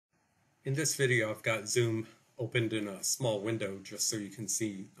In this video, I've got Zoom opened in a small window just so you can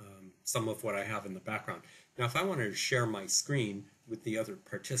see some of what I have in the background. Now, if I wanted to share my screen with the other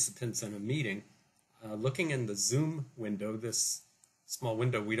participants in a meeting, looking in the Zoom window, this small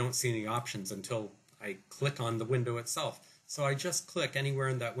window, we don't see any options until I click on the window itself. So I just click anywhere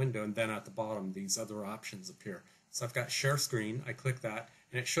in that window, and then at the bottom, these other options appear. So I've got Share Screen, I click that,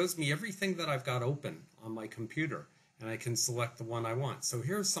 and it shows me everything that I've got open on my computer, and I can select the one I want. So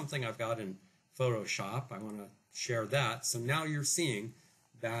here's something I've got in Photoshop. I want to share that. So now you're seeing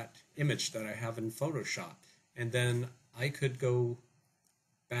that image that I have in Photoshop. And then I could go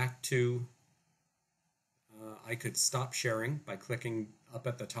back to, I could stop sharing by clicking up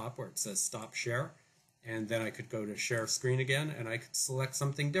at the top where it says Stop Share. And then I could go to Share Screen again, and I could select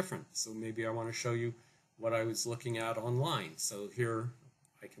something different. So maybe I want to show you what I was looking at online. So here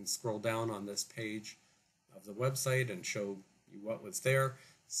I can scroll down on this page of the website and show you what was there.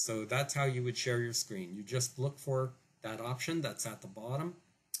 So that's how you would share your screen. You just look for that option that's at the bottom,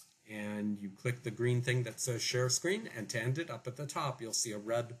 and you click the green thing that says Share Screen, and to end it, up at the top you'll see a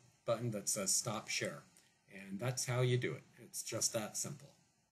red button that says Stop Share. And that's how you do it. It's just that simple.